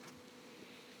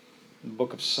in the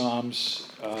book of Psalms,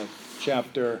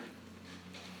 chapter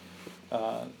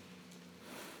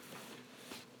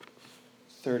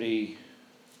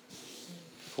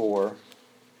 34.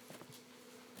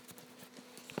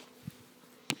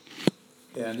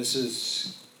 And this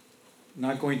is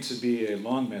not going to be a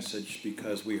long message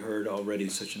because we heard already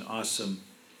such an awesome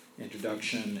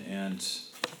introduction and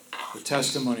the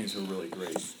testimonies are really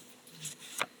great.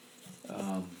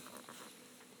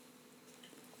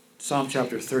 Psalm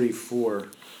chapter 34,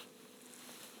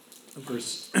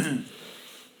 verse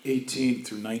 18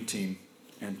 through 19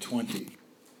 and 20.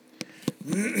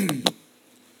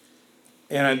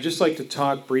 And I'd just like to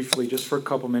talk briefly, just for a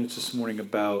couple minutes this morning,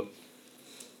 about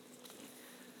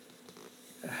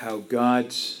how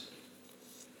God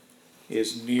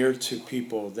is near to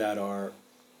people that are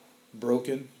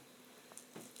broken,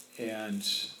 and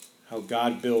how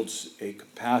God builds a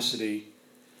capacity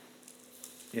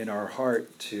in our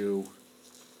heart to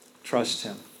trust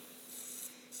Him.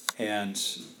 And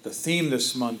the theme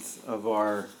this month of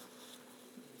our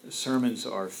sermons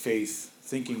are faith,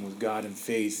 thinking with God in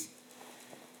faith.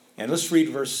 And let's read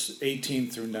verse 18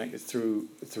 through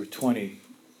 20.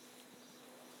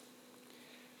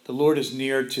 The Lord is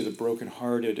near to the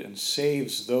brokenhearted and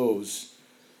saves those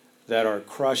that are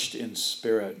crushed in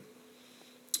spirit.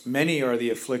 Many are the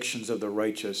afflictions of the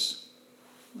righteous.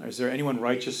 Is there anyone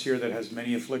righteous here that has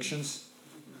many afflictions?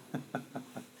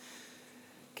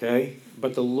 Okay.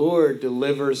 But the Lord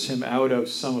delivers him out of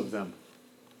some of them.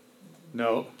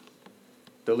 No.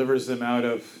 Delivers them out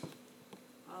of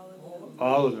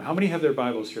all of them. How many have their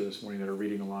Bibles here this morning that are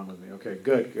reading along with me? Okay,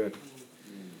 good.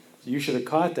 You should have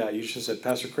caught that. You should have said,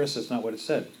 Pastor Chris, that's not what it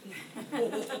said.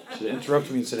 You should have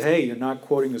interrupted me and said, hey, you're not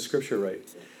quoting the scripture right.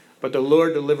 But the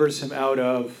Lord delivers him out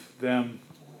of them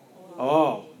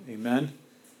all. Amen.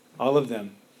 All of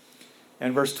them.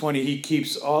 And verse 20, he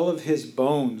keeps all of his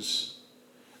bones.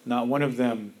 Not one of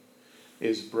them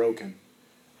is broken.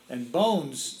 And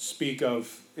bones speak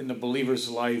of, in the believer's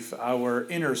life, our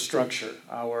inner structure,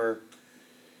 our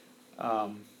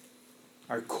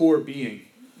core being.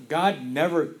 God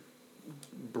never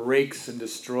breaks and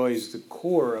destroys the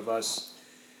core of us.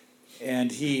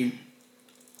 And he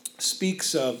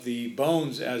speaks of the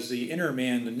bones as the inner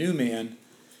man, the new man,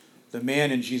 the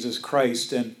man in Jesus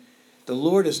Christ. And the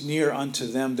Lord is near unto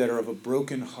them that are of a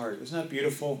broken heart. Isn't that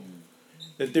beautiful?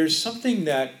 That there's something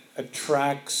that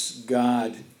attracts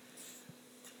God,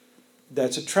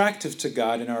 that's attractive to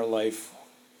God in our life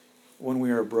when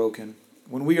we are broken.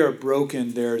 When we are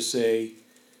broken, there's a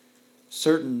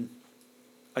certain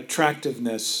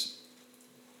attractiveness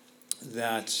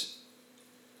that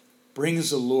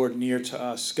brings the Lord near to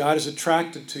us. God is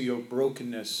attracted to your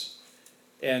brokenness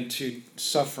and to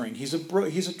suffering. He's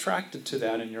attracted to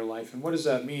that in your life. And what does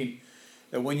that mean?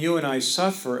 That when you and I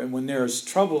suffer and when there is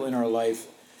trouble in our life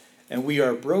and we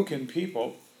are broken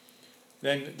people,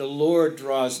 then the Lord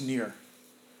draws near.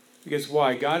 Because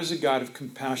why? God is a God of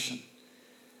compassion.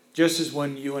 Just as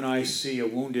when you and I see a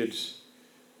wounded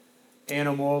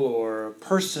animal or a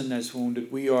person that's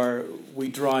wounded, we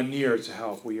draw near to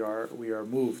help. We are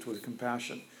moved with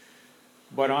compassion.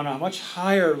 But on a much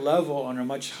higher level, on a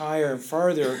much higher,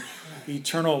 farther,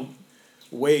 eternal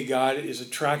way, God is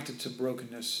attracted to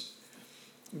brokenness.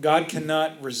 God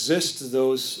cannot resist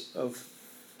those of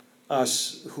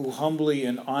us who humbly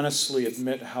and honestly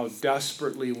admit how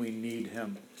desperately we need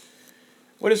Him.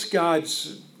 What is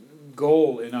God's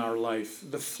goal in our life?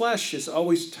 The flesh is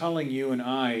always telling you and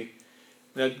I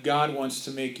that God wants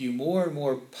to make you more and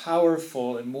more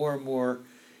powerful and more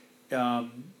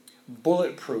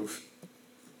bulletproof.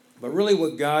 But really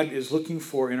what God is looking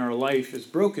for in our life is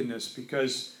brokenness,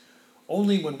 because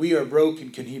only when we are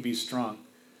broken can He be strong.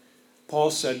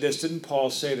 Paul said this. Didn't Paul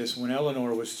say this when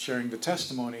Eleanor was sharing the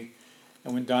testimony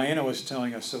and when Diana was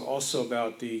telling us also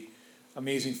about the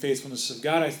amazing faithfulness of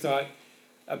God? I thought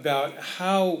about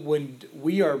how when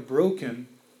we are broken,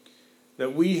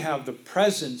 that we have the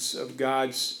presence of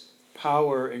God's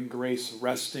power and grace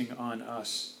resting on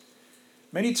us.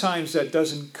 Many times that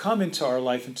doesn't come into our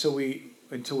life until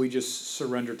we just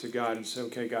surrender to God and say,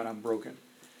 okay, God, I'm broken.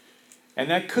 And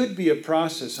that could be a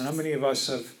process. And how many of us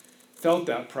have felt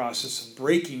that process of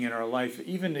breaking in our life?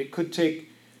 Even it could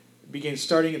begin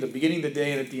starting at the beginning of the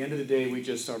day, and at the end of the day, we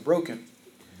just are broken.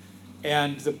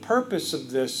 And the purpose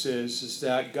of this is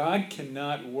that God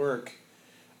cannot work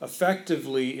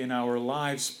effectively in our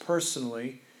lives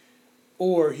personally,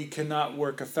 or He cannot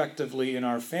work effectively in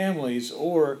our families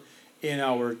or in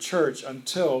our church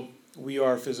until we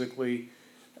are physically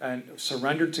and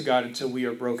surrendered to God, until we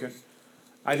are broken.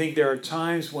 I think there are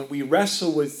times when we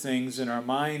wrestle with things in our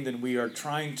mind and we are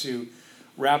trying to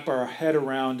wrap our head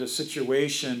around a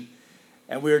situation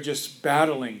and we're just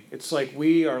battling. It's like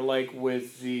we are like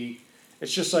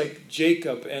it's just like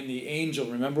Jacob and the angel.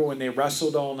 Remember when they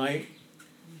wrestled all night?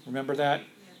 Remember that?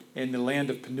 In the land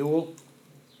of Penuel?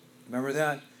 Remember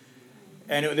that?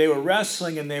 And they were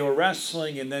wrestling, and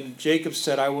then Jacob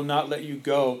said, I will not let you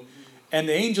go. And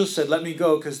the angel said, let me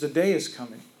go, because the day is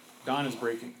coming. Dawn is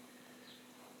breaking.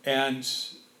 And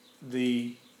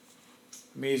the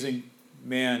amazing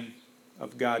man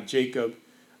of God, Jacob,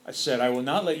 said, I will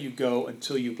not let you go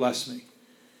until you bless me.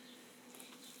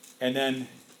 And then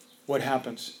what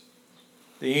happens?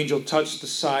 The angel touched the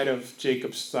side of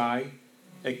Jacob's thigh.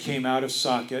 It came out of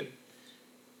socket,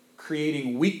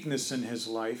 creating weakness in his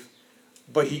life,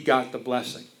 but he got the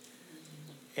blessing.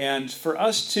 And for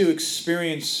us to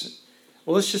experience,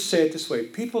 well, let's just say it this way,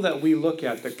 people that we look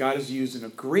at that God has used in a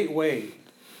great way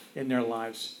in their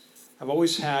lives have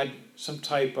always had some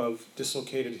type of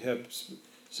dislocated hips,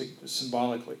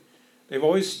 symbolically. They've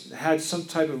always had some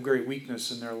type of great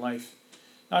weakness in their life.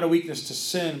 Not a weakness to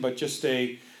sin, but just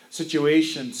a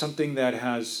situation, something that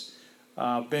has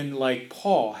been like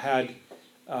Paul, had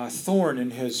thorn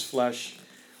in his flesh.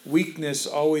 Weakness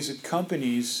always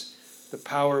accompanies the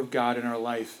power of God in our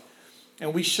life.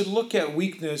 And we should look at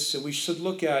weakness, and we should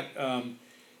look at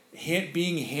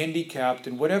being handicapped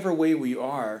in whatever way we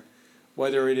are,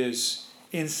 whether it is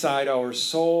inside our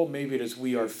soul, maybe it is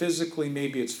we are physically,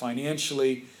 maybe it's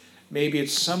financially, maybe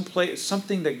it's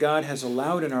something that God has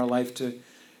allowed in our life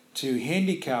to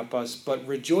handicap us, but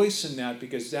rejoice in that,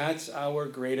 because that's our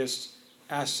greatest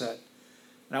asset.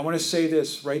 And I want to say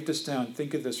this, write this down,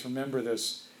 think of this, remember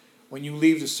this. When you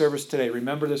leave the service today,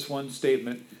 remember this one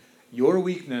statement: your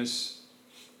weakness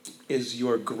is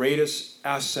your greatest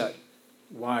asset.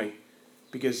 Why?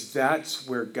 Because that's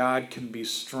where God can be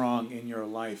strong in your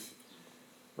life,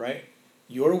 right?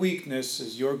 Your weakness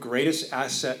is your greatest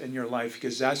asset in your life,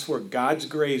 because that's where God's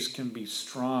grace can be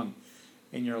strong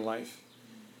in your life.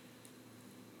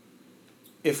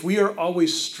 If we are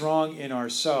always strong in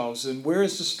ourselves, then where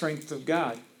is the strength of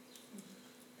God?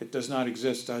 It does not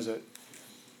exist, does it?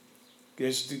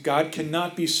 Because God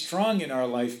cannot be strong in our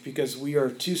life because we are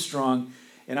too strong.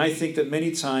 And I think that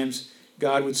many times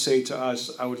God would say to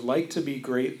us, I would like to be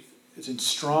great and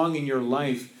strong in your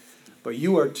life, but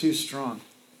you are too strong.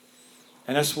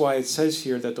 And that's why it says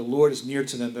here that the Lord is near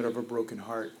to them that have a broken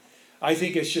heart. I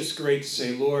think it's just great to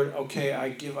say, Lord, okay, I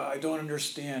don't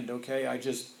understand, okay? I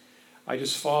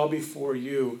just fall before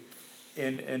you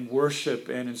in worship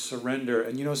and in surrender.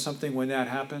 And you know something, when that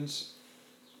happens,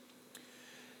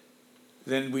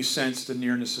 then we sense the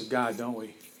nearness of God, don't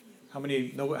we? How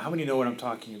many know what I'm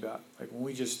talking about? Like when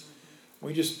we just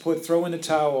throw in the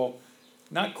towel,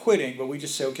 not quitting, but we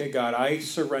just say, okay, God, I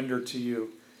surrender to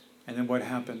you. And then what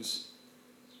happens?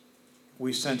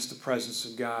 We sense the presence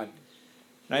of God.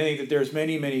 And I think that there's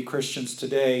many, many Christians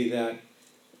today that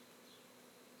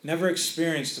never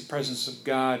experienced the presence of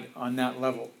God on that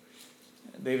level.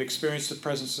 They've experienced the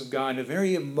presence of God in a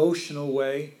very emotional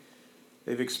way.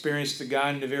 They've experienced the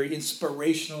God in a very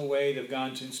inspirational way. They've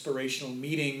gone to inspirational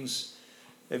meetings.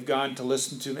 They've gone to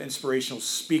listen to inspirational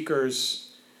speakers.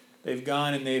 They've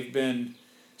gone and they've been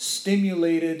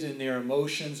stimulated in their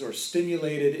emotions, or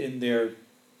stimulated in their,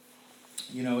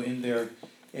 in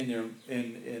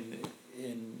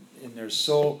their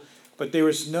soul. But there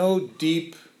was no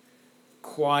deep,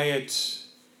 quiet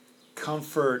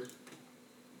comfort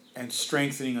and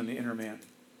strengthening on the inner man.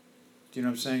 Do you know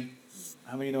what I'm saying?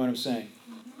 How many know what I'm saying?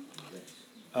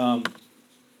 And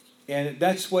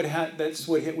that's what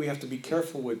we have to be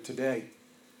careful with today,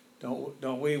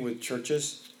 don't we? With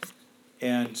churches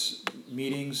and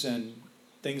meetings and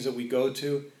things that we go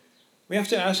to, we have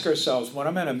to ask ourselves, when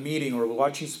I'm at a meeting or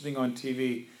watching something on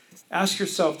TV, ask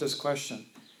yourself this question: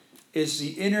 is the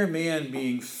inner man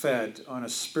being fed on a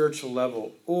spiritual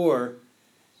level, or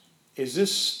is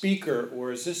this speaker,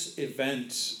 or is this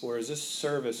event, or is this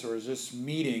service, or is this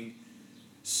meeting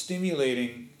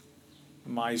stimulating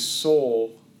my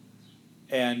soul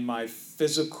and my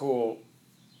physical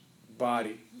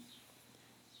body?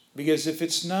 Because if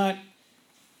it's not,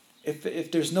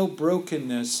 if there's no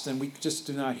brokenness, then we just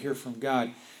do not hear from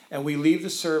God. And we leave the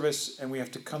service and we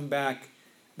have to come back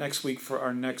next week for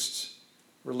our next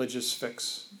religious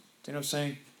fix. Do you know what I'm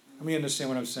saying? Let me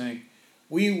understand what I'm saying.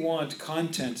 We want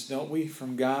content, don't we,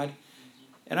 from God?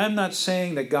 And I'm not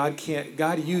saying that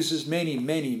God uses many,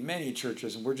 many, many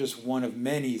churches, and we're just one of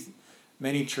many,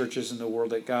 many churches in the world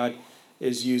that God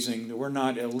is using. We're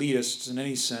not elitists in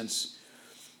any sense.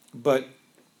 But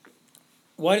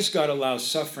why does God allow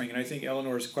suffering? And I think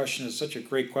Eleanor's question is such a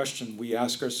great question. We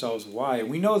ask ourselves why. And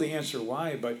we know the answer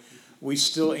why, but we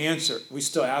still answer. We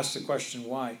still ask the question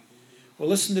why. Well,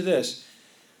 listen to this.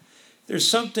 There's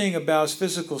something about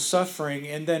physical suffering,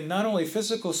 and then not only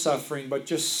physical suffering, but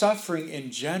just suffering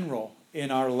in general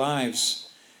in our lives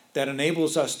that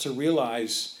enables us to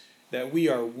realize that we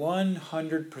are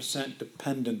 100%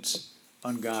 dependent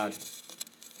on God.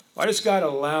 Why does God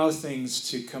allow things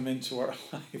to come into our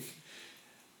life?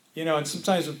 And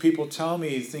sometimes when people tell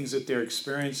me things that they're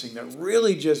experiencing that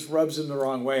really just rubs them the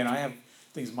wrong way, and I have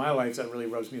things in my life that really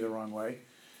rubs me the wrong way.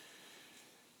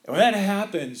 And when that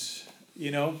happens,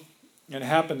 and it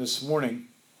happened this morning.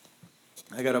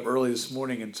 I got up early this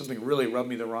morning and something really rubbed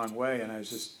me the wrong way, and I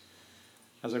was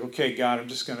like, okay, God, I'm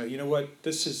just going to,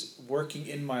 this is working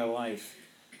in my life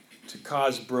to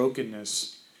cause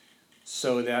brokenness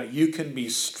so that you can be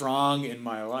strong in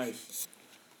my life.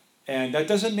 And that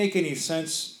doesn't make any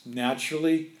sense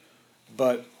naturally,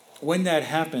 but when that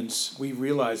happens, we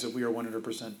realize that we are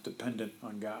 100% dependent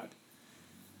on God.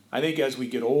 I think as we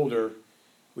get older,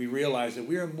 we realize that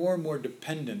we are more and more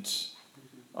dependent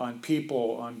on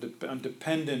people, on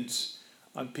dependence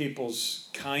on people's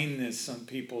kindness, on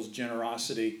people's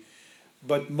generosity,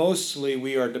 but mostly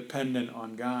we are dependent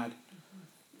on God.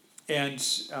 And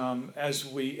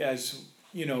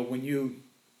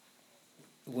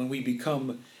when we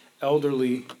become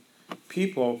elderly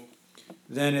people,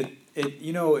 then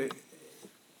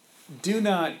do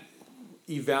not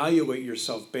evaluate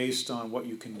yourself based on what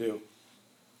you can do.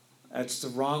 That's the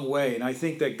wrong way. And I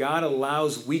think that God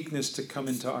allows weakness to come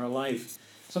into our life.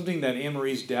 Something that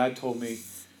Anne-Marie's dad told me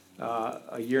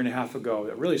a year and a half ago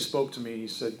that really spoke to me. He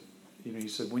said,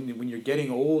 when you're getting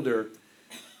older,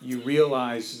 you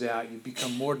realize that you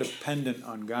become more dependent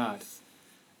on God.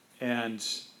 And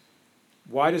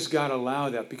why does God allow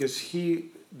that? Because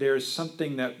there's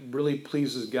something that really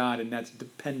pleases God, and that's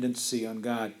dependency on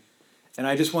God. And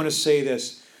I just want to say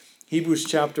this. Hebrews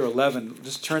chapter 11,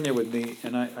 just turn there with me,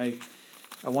 and I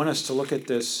want us to look at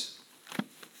this.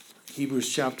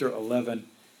 Hebrews chapter 11,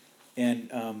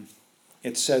 and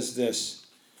it says this,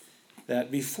 that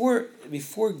before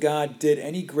God did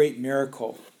any great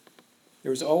miracle,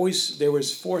 there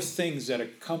was four things that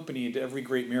accompanied every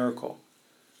great miracle.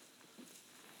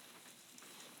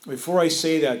 Before I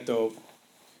say that, though,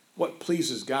 what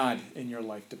pleases God in your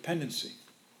life? Dependency,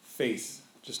 faith,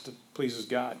 just pleases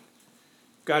God.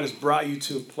 God has brought you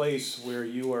to a place where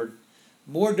you are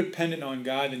more dependent on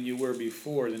God than you were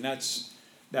before, then that's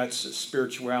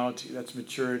spirituality, that's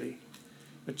maturity.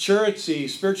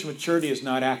 Spiritual maturity is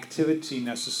not activity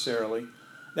necessarily.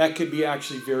 That could be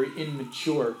actually very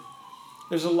immature.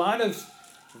 There's a lot of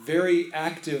very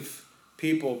active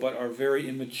people but are very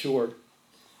immature.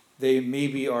 They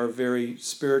maybe are very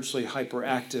spiritually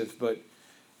hyperactive but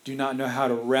do not know how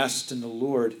to rest in the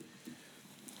Lord.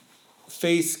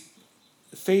 Faith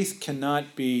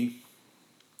cannot be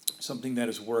something that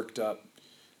is worked up,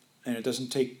 and it doesn't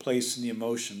take place in the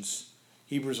emotions.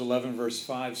 Hebrews 11 verse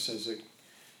 5 says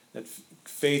that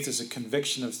faith is a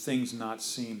conviction of things not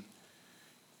seen.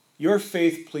 Your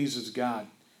faith pleases God.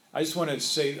 I want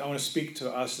to speak to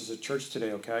us as a church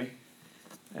today, okay?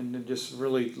 And then just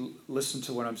really listen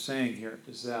to what I'm saying here,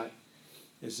 is that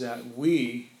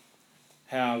we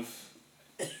have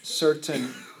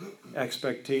certain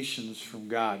expectations from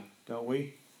God, don't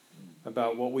we?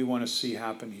 About what we want to see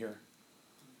happen here.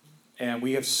 And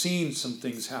we have seen some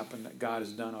things happen that God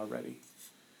has done already.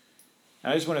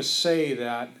 And I just want to say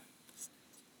that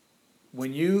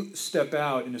when you step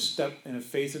out in a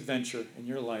faith adventure in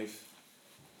your life,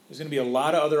 there's going to be a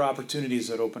lot of other opportunities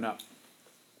that open up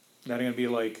that are going to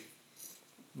be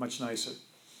much nicer.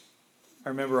 I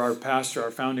remember our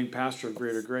founding pastor of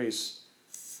Greater Grace,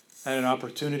 had an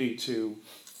opportunity to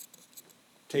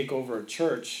take over a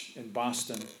church in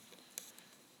Boston.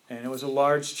 And it was a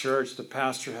large church. The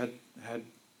pastor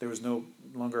there was no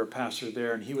longer a pastor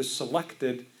there, and he was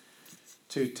selected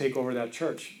to take over that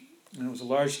church. And it was a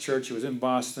large church. It was in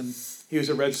Boston. He was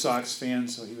a Red Sox fan,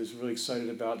 so he was really excited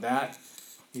about that.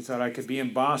 He thought, I could be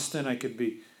in Boston. I could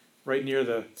be right near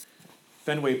the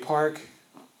Fenway Park,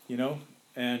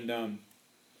 and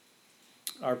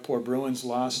our poor Bruins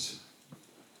lost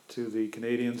to the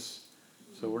Canadians,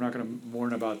 so we're not going to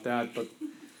mourn about that, but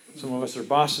some of us are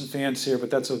Boston fans here, but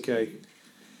that's okay.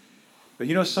 But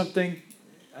you know something?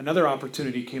 Another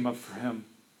opportunity came up for him,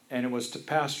 and it was to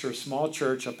pastor a small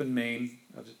church up in Maine.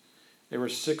 There were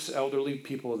 6 elderly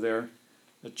people there.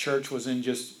 The church was in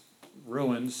just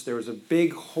ruins. There was a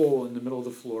big hole in the middle of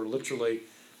the floor, literally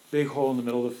big hole in the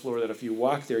middle of the floor that if you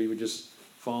walked there, you would just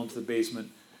fall into the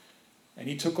basement. And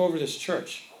he took over this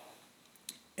church.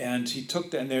 And he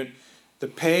took that, and the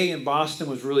pay in Boston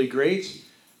was really great,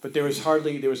 but there was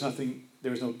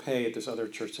no pay at this other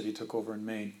church that he took over in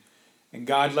Maine. And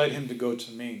God led him to go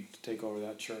to Maine to take over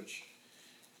that church.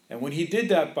 And when he did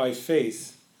that by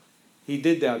faith, he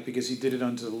did that because he did it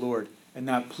unto the Lord, and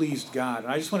that pleased God.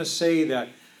 And I just want to say that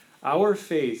our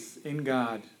faith in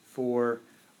God for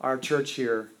our church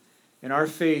here, and our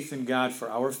faith in God for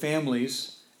our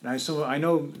families, and I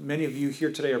know many of you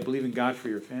here today are believing God for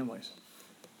your families,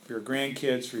 for your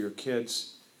grandkids, for your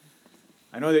kids.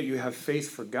 I know that you have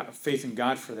faith in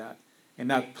God for that,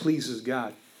 and that pleases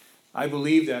God. I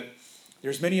believe that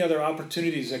there's many other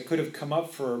opportunities that could have come up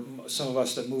for some of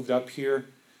us that moved up here,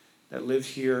 that live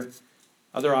here.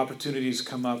 Other opportunities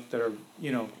come up that are,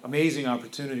 amazing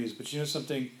opportunities. But you know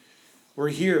something? We're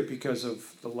here because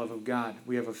of the love of God.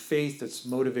 We have a faith that's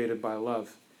motivated by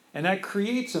love. And that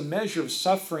creates a measure of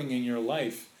suffering in your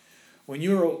life. When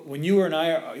you and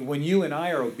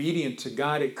I are obedient to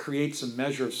God, it creates a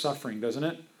measure of suffering, doesn't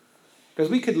it? Because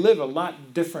we could live a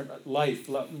lot different life,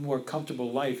 a lot more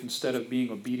comfortable life instead of being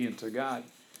obedient to God.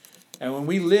 And when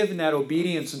we live in that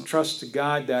obedience and trust to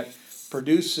God, that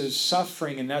produces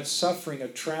suffering, and that suffering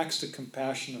attracts the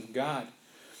compassion of God.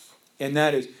 And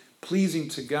that is pleasing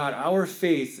to God. Our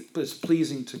faith is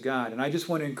pleasing to God. And I just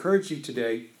want to encourage you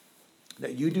today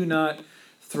that you do not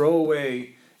throw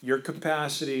away your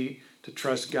capacity to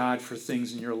trust God for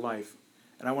things in your life.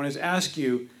 And I want to ask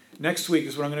you, next week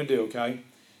is what I'm going to do, okay?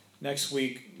 Next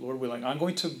week, Lord willing, I'm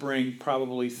going to bring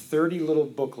probably 30 little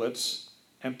booklets,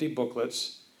 empty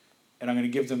booklets, and I'm going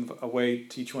to give them away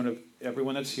to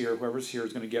everyone that's here. Whoever's here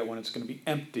is going to get one. It's going to be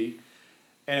empty,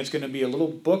 and it's going to be a little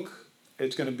book.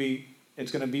 It's going to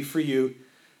be for you,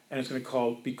 and it's going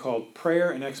to be called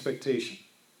Prayer and Expectation.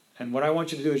 And what I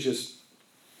want you to do is just,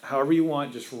 however you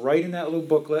want, just write in that little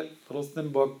booklet, little thin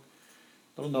book,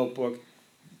 little notebook,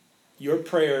 your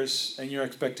prayers and your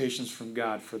expectations from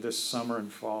God for this summer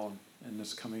and fall and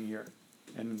this coming year.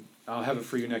 And I'll have it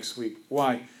for you next week.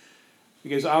 Why?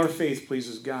 Because our faith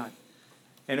pleases God.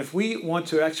 And if we want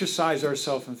to exercise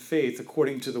ourselves in faith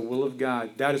according to the will of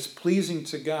God, that is pleasing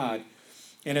to God,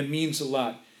 and it means a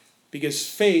lot. Because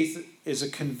faith is a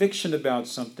conviction about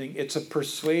something, it's a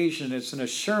persuasion, it's an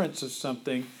assurance of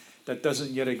something that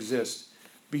doesn't yet exist.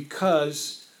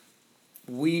 Because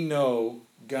we know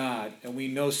God, and we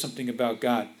know something about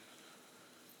God.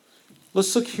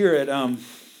 Let's look here at, I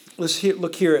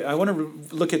want to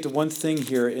look at the one thing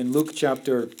here in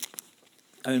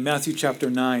Matthew chapter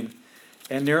 9.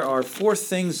 And there are four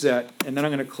things and then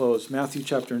I'm going to close, Matthew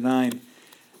chapter 9.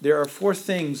 There are four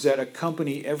things that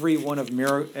accompany every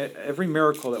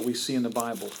miracle that we see in the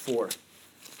Bible.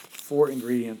 Four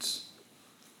ingredients.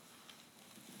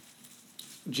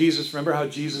 Remember how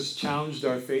Jesus challenged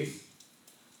our faith?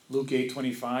 Luke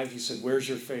 8:25, he said, "Where's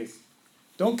your faith?"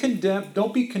 Don't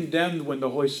be condemned when the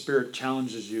Holy Spirit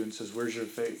challenges you and says, "Where's your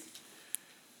faith?"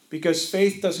 Because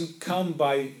faith doesn't come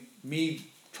by me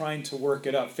trying to work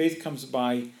it up. Faith comes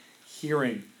by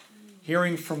hearing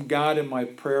from God in my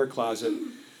prayer closet,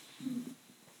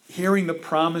 hearing the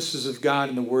promises of God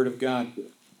and the Word of God.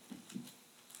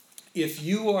 If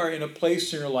you are in a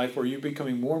place in your life where you're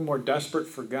becoming more and more desperate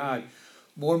for God,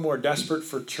 more and more desperate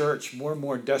for church, more and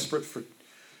more desperate for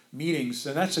meetings,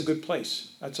 then that's a good place.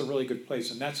 That's a really good place,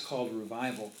 and that's called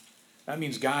revival. That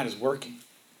means God is working.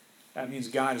 That means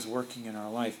God is working in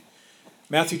our life.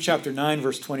 Matthew chapter 9,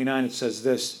 verse 29, it says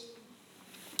this.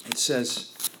 It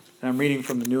says, and I'm reading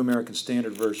from the New American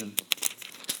Standard Version.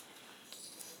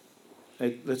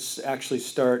 Let's actually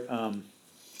start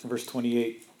verse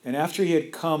 28. And after he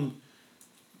had come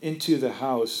into the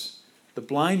house, the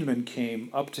blind man came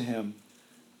up to him.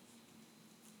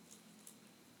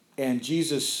 And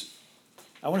Jesus,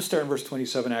 I want to start in verse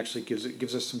 27, actually,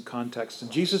 gives us some context. And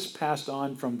Jesus passed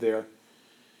on from there.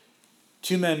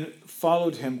 Two men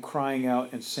followed him, crying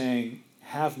out and saying,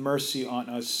 "Have mercy on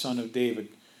us, Son of David."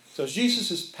 So as Jesus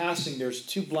is passing, there's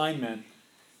two blind men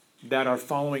that are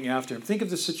following after him. Think of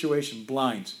the situation,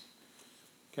 blind.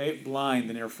 Okay, blind,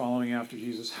 and they're following after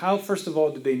Jesus. How, first of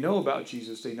all, did they know about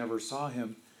Jesus? They never saw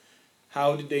him.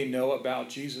 How did they know about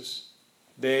Jesus?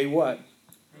 They what?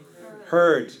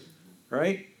 Heard,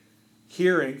 right?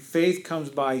 Hearing. Faith comes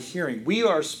by hearing. We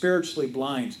are spiritually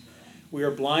blind. We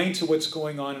are blind to what's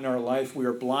going on in our life. We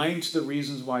are blind to the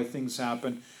reasons why things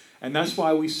happen. And that's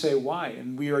why we say why.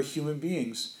 And we are human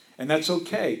beings. And that's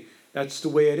okay. That's the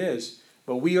way it is.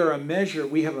 But we have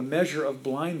a measure of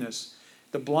blindness.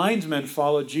 The blind men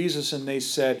followed Jesus and they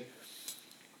said,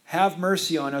 "Have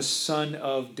mercy on us, Son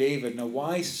of David." Now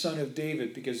why Son of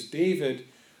David? Because David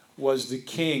was the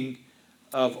king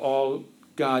of all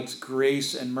God's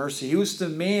grace and mercy. He was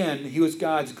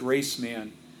God's grace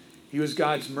man. He was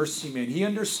God's mercy man. He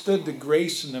understood the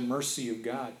grace and the mercy of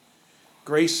God.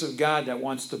 Grace of God that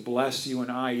wants to bless you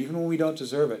and I, even when we don't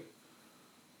deserve it.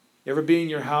 You ever be in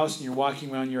your house and you're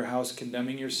walking around your house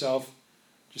condemning yourself?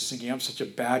 Just thinking, I'm such a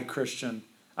bad Christian.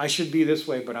 I should be this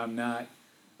way, but I'm not.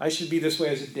 I should be this way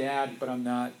as a dad, but I'm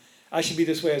not. I should be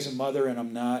this way as a mother, and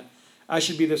I'm not. I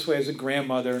should be this way as a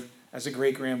grandmother, as a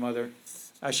great-grandmother.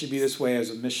 I should be this way as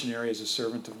a missionary, as a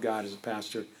servant of God, as a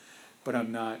pastor, but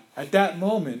I'm not. At that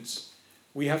moment,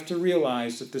 we have to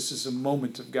realize that this is a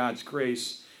moment of God's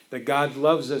grace, that God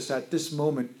loves us at this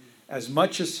moment as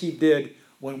much as he did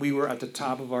when we were at the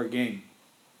top of our game,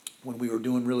 when we were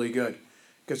doing really good,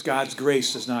 because God's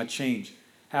grace does not change.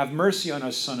 Have mercy on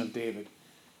us, Son of David.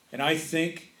 And I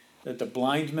think that the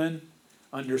blind men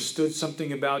understood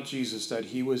something about Jesus, that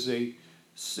he was the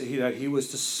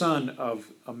son of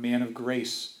a man of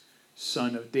grace,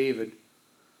 son of David.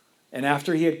 And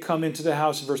after he had come into the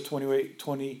house, verse 28,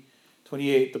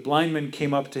 the blind men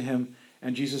came up to him,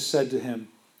 and Jesus said to him,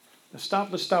 let's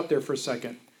stop there for a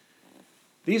second.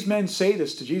 These men say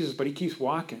this to Jesus, but he keeps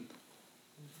walking.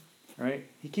 Right?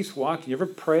 He keeps walking. You ever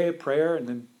pray a prayer and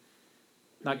then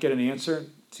not get an answer?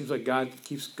 It seems like God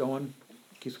keeps going,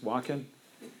 keeps walking.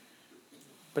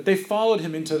 But they followed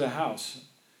him into the house.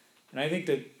 And I think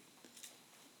that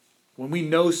when we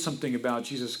know something about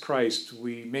Jesus Christ,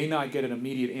 we may not get an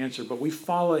immediate answer, but we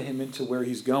follow him into where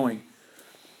he's going.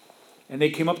 And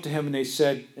they came up to him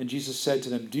and Jesus said to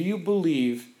them, do you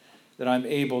believe that I'm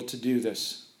able to do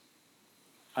this?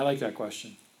 I like that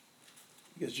question,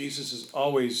 because Jesus is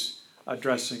always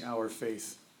addressing our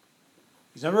faith.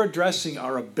 He's never addressing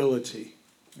our ability,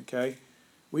 okay?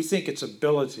 We think it's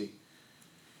ability.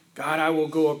 God, I will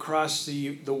go across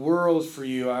the world for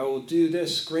you. I will do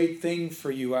this great thing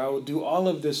for you. I will do all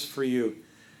of this for you.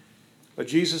 But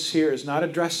Jesus here is not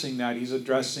addressing that. He's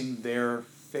addressing their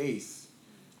faith.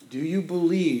 Do you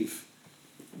believe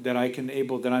that I'm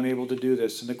able to do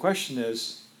this? And the question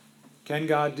is, can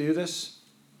God do this?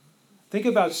 Think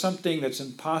about something that's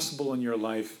impossible in your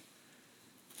life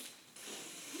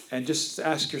and just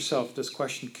ask yourself this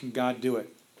question, can God do it?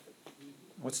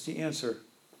 What's the answer?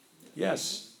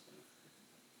 Yes.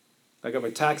 I got my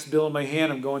tax bill in my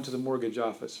hand, I'm going to the mortgage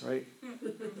office, right?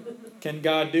 Can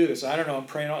God do this? I don't know, I'm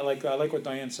praying, I like what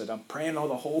Diane said, I'm praying all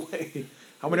the whole way.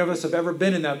 How many of us have ever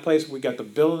been in that place where we got the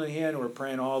bill in the hand and we're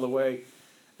praying all the way,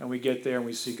 and we get there and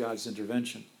we see God's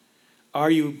intervention? Do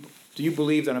you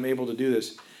believe that I'm able to do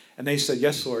this? And they said,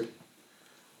 yes, Lord.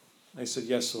 They said,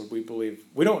 yes, Lord, we believe.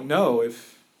 We don't know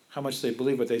how much they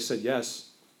believe, but they said yes.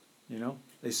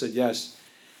 They said yes.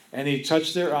 And he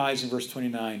touched their eyes in verse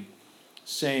 29,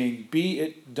 saying, be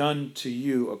it done to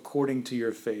you according to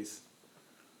your faith.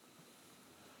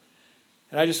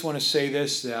 And I just want to say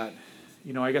this, that,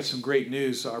 I got some great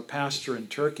news. Our pastor in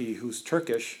Turkey, who's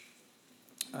Turkish,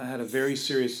 had a very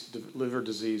serious liver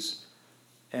disease,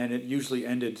 and it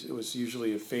was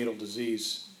usually a fatal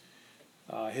disease.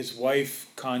 His wife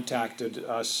contacted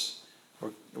us,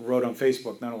 or wrote on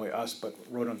Facebook, not only us, but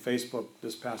wrote on Facebook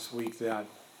this past week that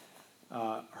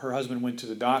her husband went to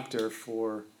the doctor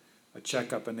for a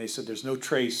checkup, and they said there's no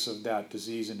trace of that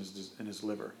disease in his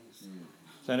liver.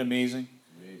 Is that amazing?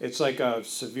 It's like a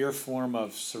severe form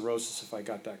of cirrhosis, if I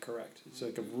got that correct. It's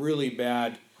like a really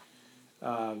bad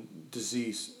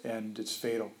disease, and it's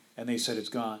fatal. And they said it's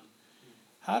gone.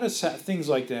 How does things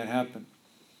like that happen?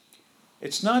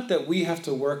 It's not that we have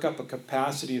to work up a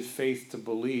capacity of faith to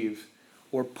believe,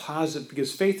 or positive,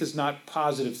 because faith is not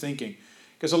positive thinking.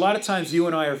 Because a lot of times you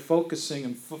and I are focusing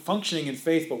and functioning in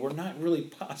faith, but we're not really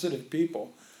positive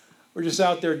people. We're just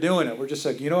out there doing it. We're just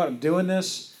like, you know what, I'm doing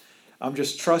this. I'm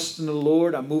just trusting the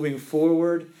Lord. I'm moving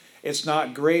forward. It's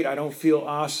not great. I don't feel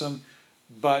awesome,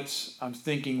 but I'm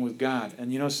thinking with God.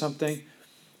 And you know something?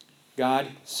 God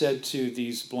said to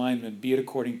these blind men, be it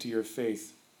according to your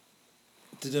faith.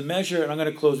 To the measure, and I'm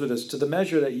going to close with this, to the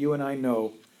measure that you and I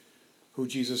know who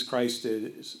Jesus Christ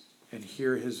is and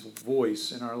hear his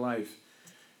voice in our life,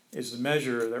 is the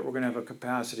measure that we're going to have a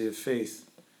capacity of faith.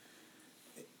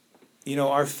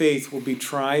 Our faith will be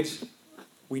tried.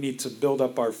 We need to build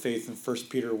up our faith in 1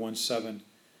 Peter 1:7.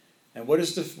 And what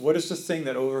is the thing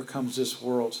that overcomes this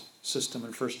world system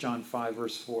in 1 John 5,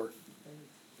 verse 4?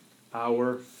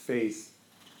 Our faith.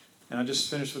 And I'll just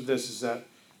finish with this, is that,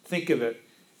 think of it,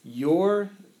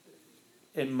 your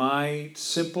and my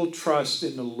simple trust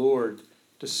in the Lord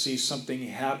to see something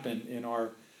happen in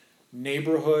our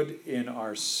neighborhood, in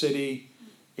our city,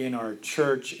 in our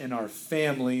church, in our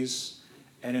families,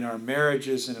 and in our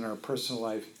marriages and in our personal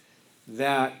life,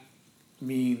 that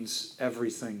means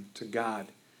everything to God.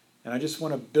 And I just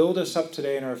want to build us up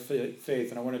today in our faith,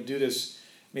 and I want to do this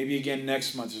maybe again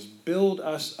next month. Just build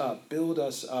us up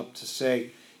to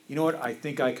say, you know what, I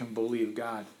think I can believe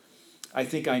God. I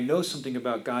think I know something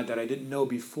about God that I didn't know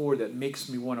before that makes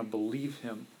me want to believe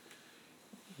him.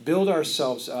 build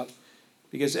ourselves up.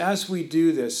 Because as we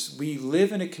do this, we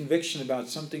live in a conviction about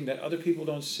something that other people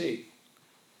don't see.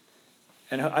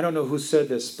 And I don't know who said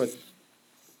this, but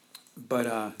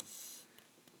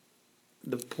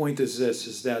the point is this,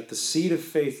 is that the seed of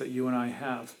faith that you and I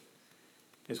have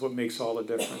is what makes all the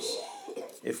difference.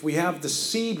 If we have the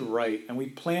seed right and we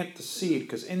plant the seed,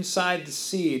 because inside the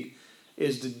seed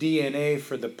is the DNA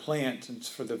for the plant, and it's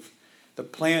for the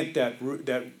plant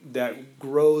that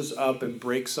grows up and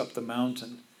breaks up the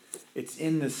mountain. It's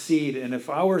in the seed, and if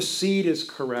our seed is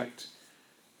correct,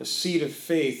 the seed of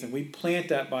faith, and we plant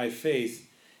that by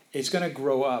faith, it's going to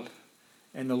grow up,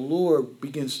 and the Lord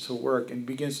begins to work and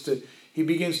He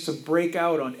begins to break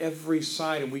out on every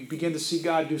side, and we begin to see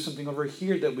God do something over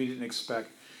here that we didn't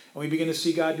expect. And we begin to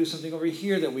see God do something over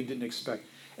here that we didn't expect.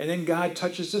 And then God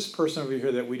touches this person over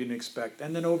here that we didn't expect.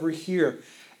 And then over here.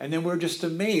 And then we're just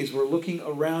amazed. We're looking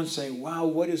around saying, wow,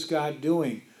 what is God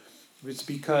doing? It's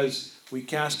because we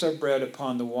cast our bread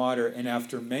upon the water, and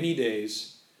after many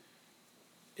days,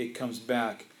 it comes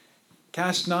back.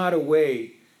 Cast not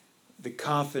away the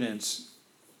confidence.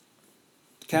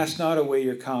 Cast not away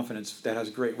your confidence that has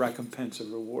great recompense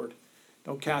of reward.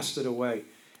 Don't cast it away.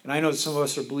 And I know that some of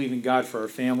us are believing God for our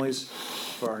families,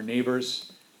 for our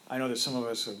neighbors. I know that some of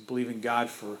us are believing God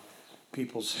for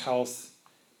people's health.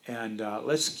 And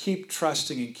let's keep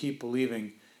trusting and keep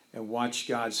believing and watch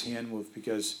God's hand move,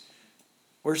 because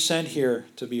we're sent here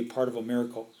to be a part of a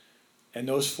miracle. And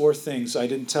those 4 things, I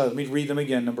didn't tell you. Let me read them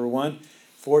again. Number 1,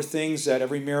 4 things that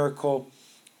every miracle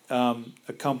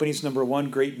accompanies. Number 1,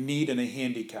 great need and a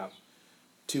handicap.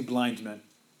 2 blind men.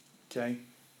 Okay?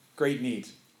 Great need.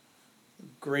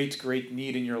 Great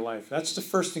need in your life. That's the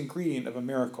first ingredient of a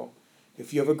miracle.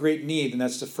 If you have a great need, then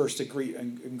that's the first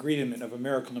ingredient of a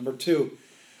miracle. Number 2,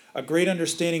 a great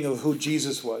understanding of who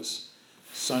Jesus was.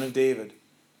 Son of David.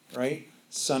 Right?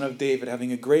 Son of David.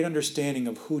 Having a great understanding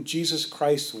of who Jesus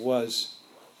Christ was.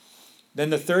 Then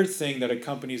the third thing that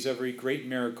accompanies every great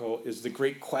miracle is the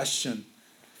great question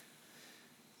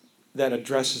that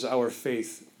addresses our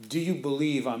faith. Do you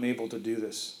believe I'm able to do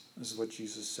this? This is what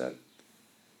Jesus said.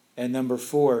 And number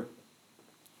 4,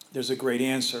 there's a great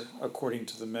answer according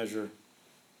to the measure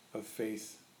of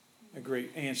faith. A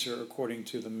great answer according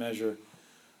to the measure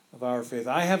of our faith.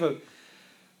 I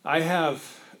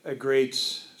have a great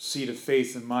seed of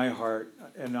faith in my heart,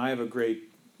 and I have a great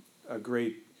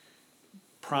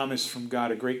promise from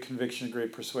God, a great conviction, a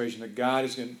great persuasion that God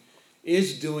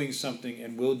is doing something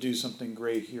and will do something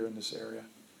great here in this area.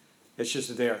 It's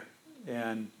just there.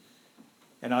 And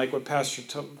I like what Pastor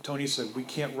Tony said, we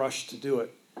can't rush to do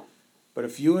it. But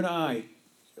if you and I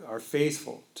are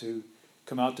faithful to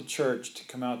come out to church, to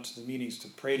come out to the meetings, to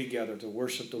pray together, to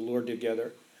worship the Lord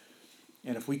together,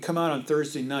 and if we come out on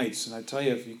Thursday nights, and I tell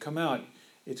you, if you come out,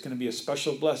 it's going to be a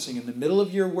special blessing. In the middle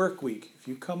of your work week, if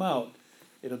you come out,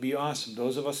 it'll be awesome.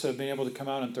 Those of us that have been able to come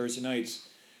out on Thursday nights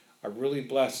are really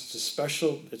blessed.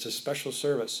 It's a special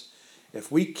service.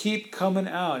 If we keep coming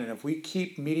out and if we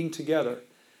keep meeting together,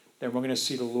 then we're going to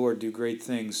see the Lord do great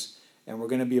things, and we're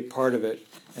going to be a part of it.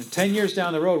 And 10 years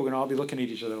down the road, we're going to all be looking at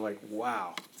each other like,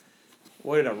 wow,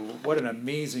 what an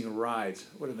amazing ride.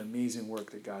 What an amazing work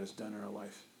that God has done in our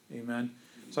life. Amen.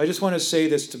 So I just want to say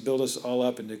this to build us all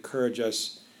up and to encourage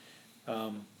us.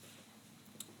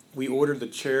 We ordered the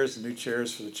new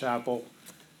chairs for the chapel.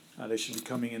 They should be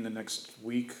coming in the next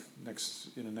week, next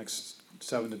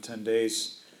 7 to 10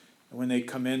 days. And when they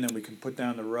come in, then we can put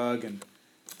down the rug and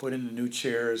put in the new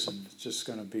chairs, and it's just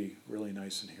going to be really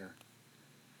nice in here.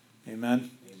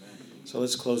 Amen? Amen. So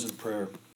let's close in prayer.